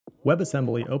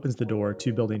WebAssembly opens the door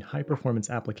to building high-performance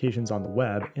applications on the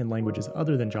web in languages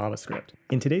other than JavaScript.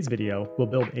 In today's video, we'll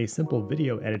build a simple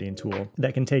video editing tool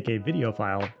that can take a video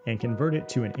file and convert it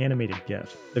to an animated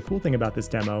GIF. The cool thing about this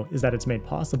demo is that it's made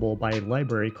possible by a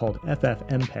library called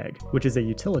FFmpeg, which is a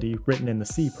utility written in the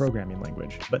C programming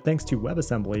language. But thanks to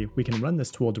WebAssembly, we can run this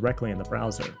tool directly in the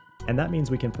browser. And that means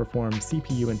we can perform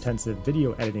CPU-intensive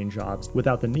video editing jobs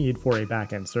without the need for a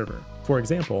backend server. For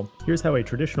example, here's how a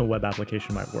traditional web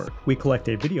application might work. We collect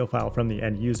a video file from the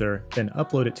end user, then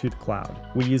upload it to the cloud.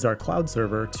 We use our cloud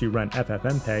server to run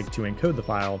FFmpeg to encode the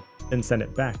file, then send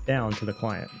it back down to the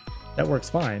client. That works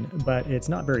fine, but it's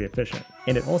not very efficient.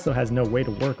 And it also has no way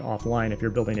to work offline if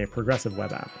you're building a progressive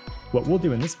web app. What we'll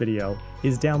do in this video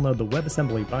is download the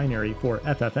WebAssembly binary for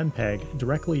FFmpeg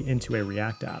directly into a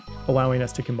React app, allowing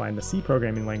us to combine the C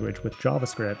programming language with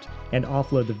JavaScript and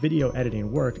offload the video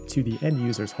editing work to the end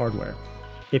user's hardware.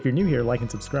 If you're new here, like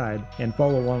and subscribe, and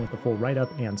follow along with the full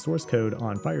write-up and source code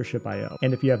on Fireship.io.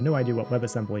 And if you have no idea what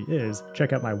WebAssembly is,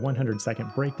 check out my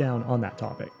 100-second breakdown on that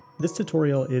topic. This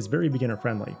tutorial is very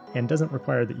beginner-friendly and doesn't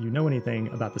require that you know anything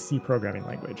about the C programming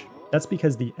language. That's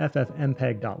because the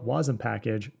FFmpeg.wasm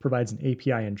package provides an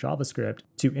API in JavaScript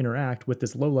to interact with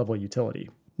this low-level utility.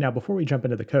 Now, before we jump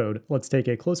into the code, let's take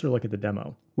a closer look at the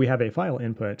demo. We have a file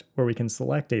input where we can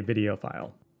select a video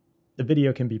file. The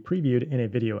video can be previewed in a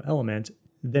video element.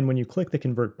 Then when you click the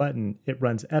convert button, it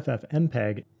runs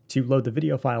FFmpeg to load the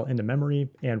video file into memory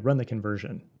and run the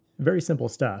conversion. Very simple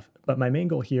stuff, but my main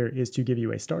goal here is to give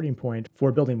you a starting point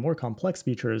for building more complex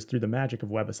features through the magic of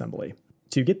WebAssembly.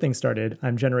 To get things started,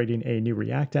 I'm generating a new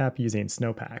React app using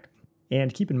Snowpack.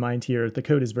 And keep in mind here, the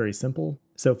code is very simple,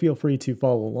 so feel free to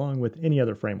follow along with any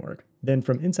other framework. Then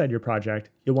from inside your project,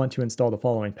 you'll want to install the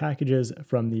following packages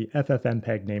from the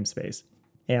FFmpeg namespace.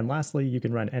 And lastly, you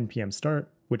can run npm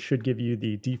start, which should give you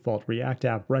the default React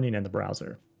app running in the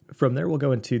browser. From there, we'll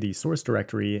go into the source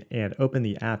directory and open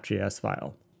the app.js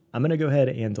file. I'm going to go ahead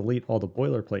and delete all the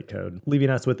boilerplate code, leaving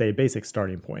us with a basic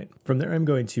starting point. From there, I'm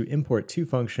going to import two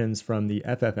functions from the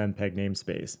FFmpeg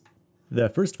namespace. The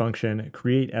first function,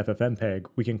 createFFmpeg,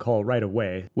 we can call right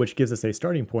away, which gives us a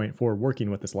starting point for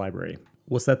working with this library.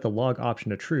 We'll set the log option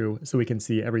to true so we can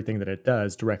see everything that it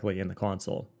does directly in the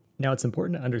console. Now, it's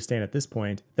important to understand at this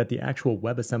point that the actual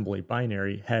WebAssembly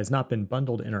binary has not been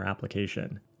bundled in our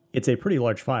application. It's a pretty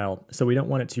large file, so we don't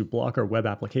want it to block our web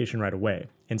application right away.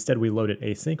 Instead, we load it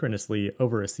asynchronously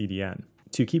over a CDN.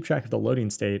 To keep track of the loading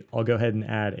state, I'll go ahead and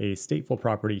add a stateful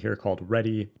property here called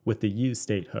ready with the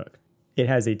useState hook. It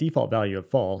has a default value of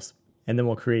false, and then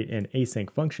we'll create an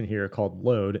async function here called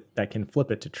load that can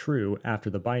flip it to true after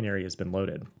the binary has been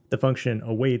loaded. The function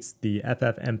awaits the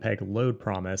FFmpeg load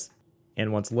promise,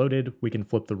 and once loaded, we can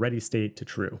flip the ready state to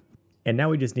true. And now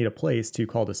we just need a place to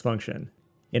call this function.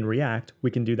 In React,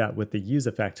 we can do that with the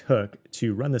useEffect hook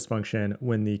to run this function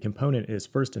when the component is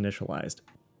first initialized.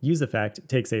 UseEffect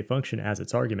takes a function as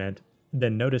its argument,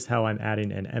 then notice how I'm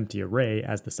adding an empty array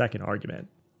as the second argument.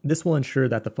 This will ensure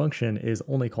that the function is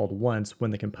only called once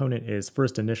when the component is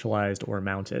first initialized or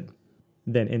mounted.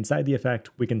 Then inside the effect,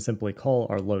 we can simply call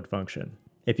our load function.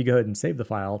 If you go ahead and save the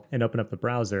file and open up the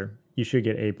browser, you should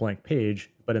get a blank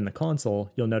page, but in the console,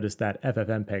 you'll notice that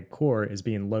FFmpeg core is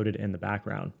being loaded in the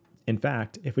background. In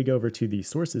fact, if we go over to the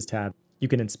Sources tab, you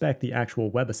can inspect the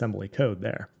actual WebAssembly code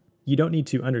there. You don't need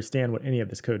to understand what any of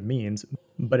this code means,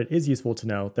 but it is useful to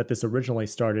know that this originally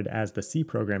started as the C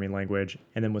programming language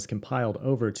and then was compiled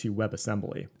over to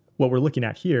WebAssembly. What we're looking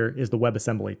at here is the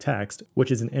WebAssembly text,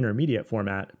 which is an intermediate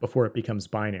format before it becomes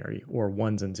binary, or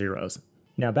ones and zeros.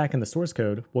 Now back in the source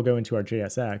code, we'll go into our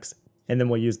JSX, and then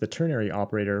we'll use the ternary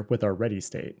operator with our ready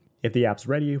state. If the app's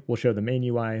ready, we'll show the main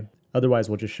UI, otherwise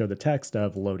we'll just show the text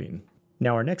of loading.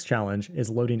 Now our next challenge is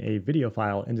loading a video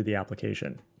file into the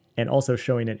application, and also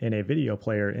showing it in a video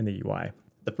player in the UI.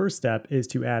 The first step is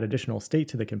to add additional state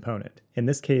to the component, in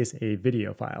this case a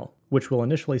video file, which will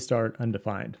initially start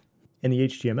undefined. In the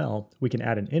HTML, we can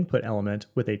add an input element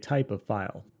with a type of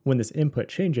file. When this input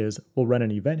changes, we'll run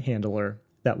an event handler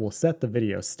that will set the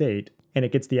video state, and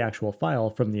it gets the actual file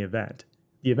from the event.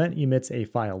 The event emits a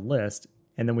file list,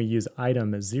 and then we use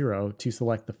item 0 to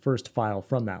select the first file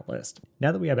from that list.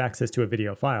 Now that we have access to a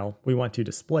video file, we want to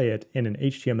display it in an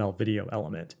HTML video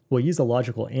element. We'll use a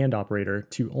logical AND operator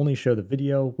to only show the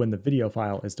video when the video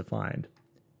file is defined.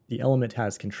 The element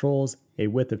has controls, a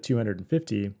width of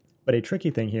 250, but a tricky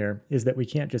thing here is that we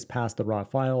can't just pass the raw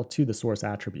file to the source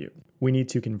attribute. We need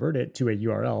to convert it to a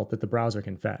URL that the browser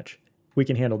can fetch. We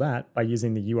can handle that by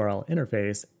using the URL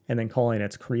interface and then calling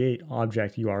its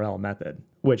createObjectURL method,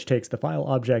 which takes the file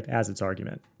object as its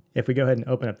argument. If we go ahead and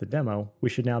open up the demo, we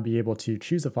should now be able to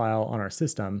choose a file on our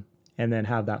system and then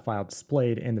have that file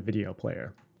displayed in the video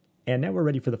player. And now we're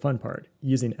ready for the fun part,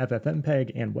 using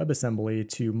FFmpeg and WebAssembly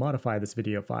to modify this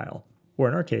video file, or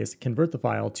in our case, convert the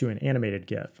file to an animated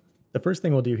GIF. The first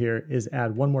thing we'll do here is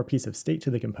add one more piece of state to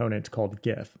the component called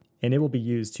GIF, and it will be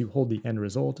used to hold the end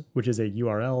result, which is a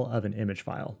URL of an image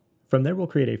file. From there, we'll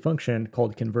create a function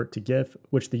called convert-to-GIF,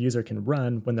 which the user can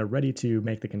run when they're ready to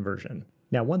make the conversion.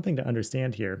 Now, one thing to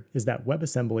understand here is that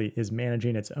WebAssembly is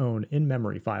managing its own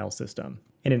in-memory file system.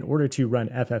 And in order to run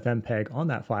FFmpeg on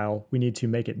that file, we need to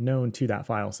make it known to that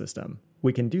file system.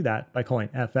 We can do that by calling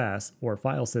fs, or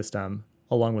file system,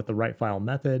 along with the writeFile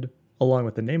method, along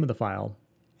with the name of the file,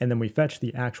 and then we fetch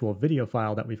the actual video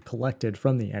file that we've collected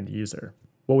from the end user.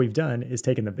 What we've done is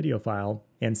taken the video file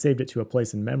and saved it to a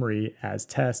place in memory as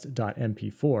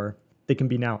test.mp4 that can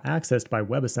be now accessed by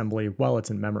WebAssembly while it's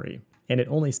in memory, and it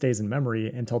only stays in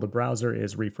memory until the browser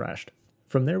is refreshed.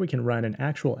 From there, we can run an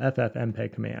actual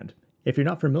FFmpeg command. If you're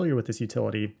not familiar with this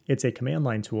utility, it's a command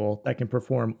line tool that can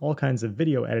perform all kinds of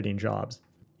video editing jobs.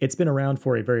 It's been around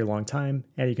for a very long time,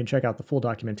 and you can check out the full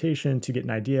documentation to get an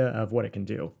idea of what it can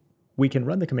do. We can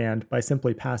run the command by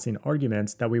simply passing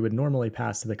arguments that we would normally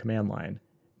pass to the command line.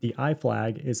 The I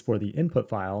flag is for the input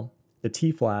file, the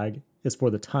T flag is for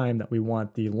the time that we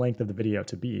want the length of the video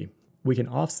to be. We can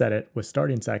offset it with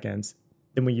starting seconds,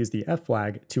 then we use the F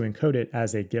flag to encode it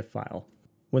as a GIF file.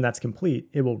 When that's complete,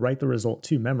 it will write the result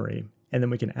to memory, and then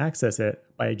we can access it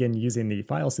by again using the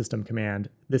file system command,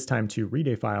 this time to read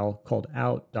a file called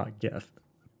out.gif.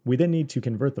 We then need to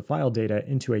convert the file data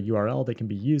into a URL that can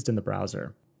be used in the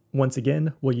browser. Once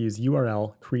again, we'll use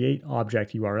URL create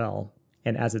object URL,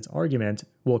 and as its argument,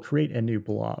 we'll create a new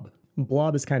blob.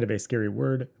 Blob is kind of a scary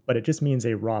word, but it just means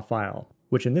a raw file,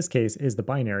 which in this case is the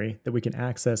binary that we can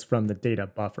access from the data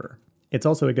buffer. It's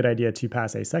also a good idea to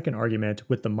pass a second argument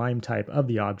with the MIME type of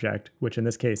the object, which in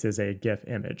this case is a GIF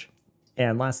image.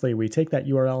 And lastly, we take that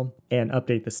URL and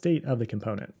update the state of the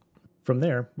component. From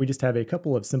there, we just have a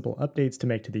couple of simple updates to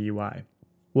make to the UI.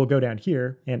 We'll go down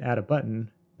here and add a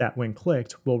button that when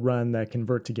clicked will run the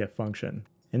convert-to-GIF function.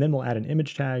 And then we'll add an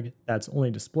image tag that's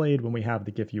only displayed when we have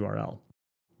the GIF URL.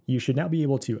 You should now be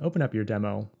able to open up your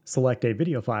demo, select a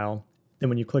video file, then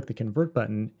when you click the convert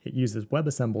button, it uses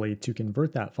WebAssembly to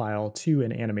convert that file to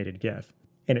an animated GIF.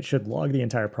 And it should log the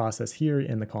entire process here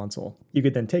in the console. You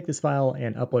could then take this file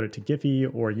and upload it to Giphy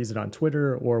or use it on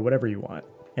Twitter or whatever you want.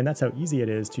 And that's how easy it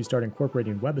is to start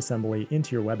incorporating WebAssembly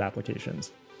into your web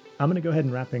applications. I'm going to go ahead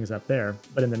and wrap things up there,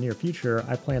 but in the near future,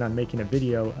 I plan on making a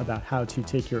video about how to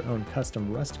take your own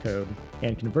custom Rust code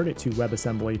and convert it to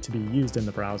WebAssembly to be used in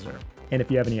the browser. And if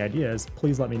you have any ideas,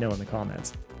 please let me know in the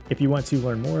comments. If you want to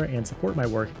learn more and support my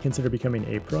work, consider becoming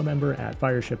a pro member at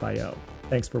Fireship.io.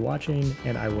 Thanks for watching,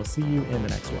 and I will see you in the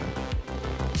next one.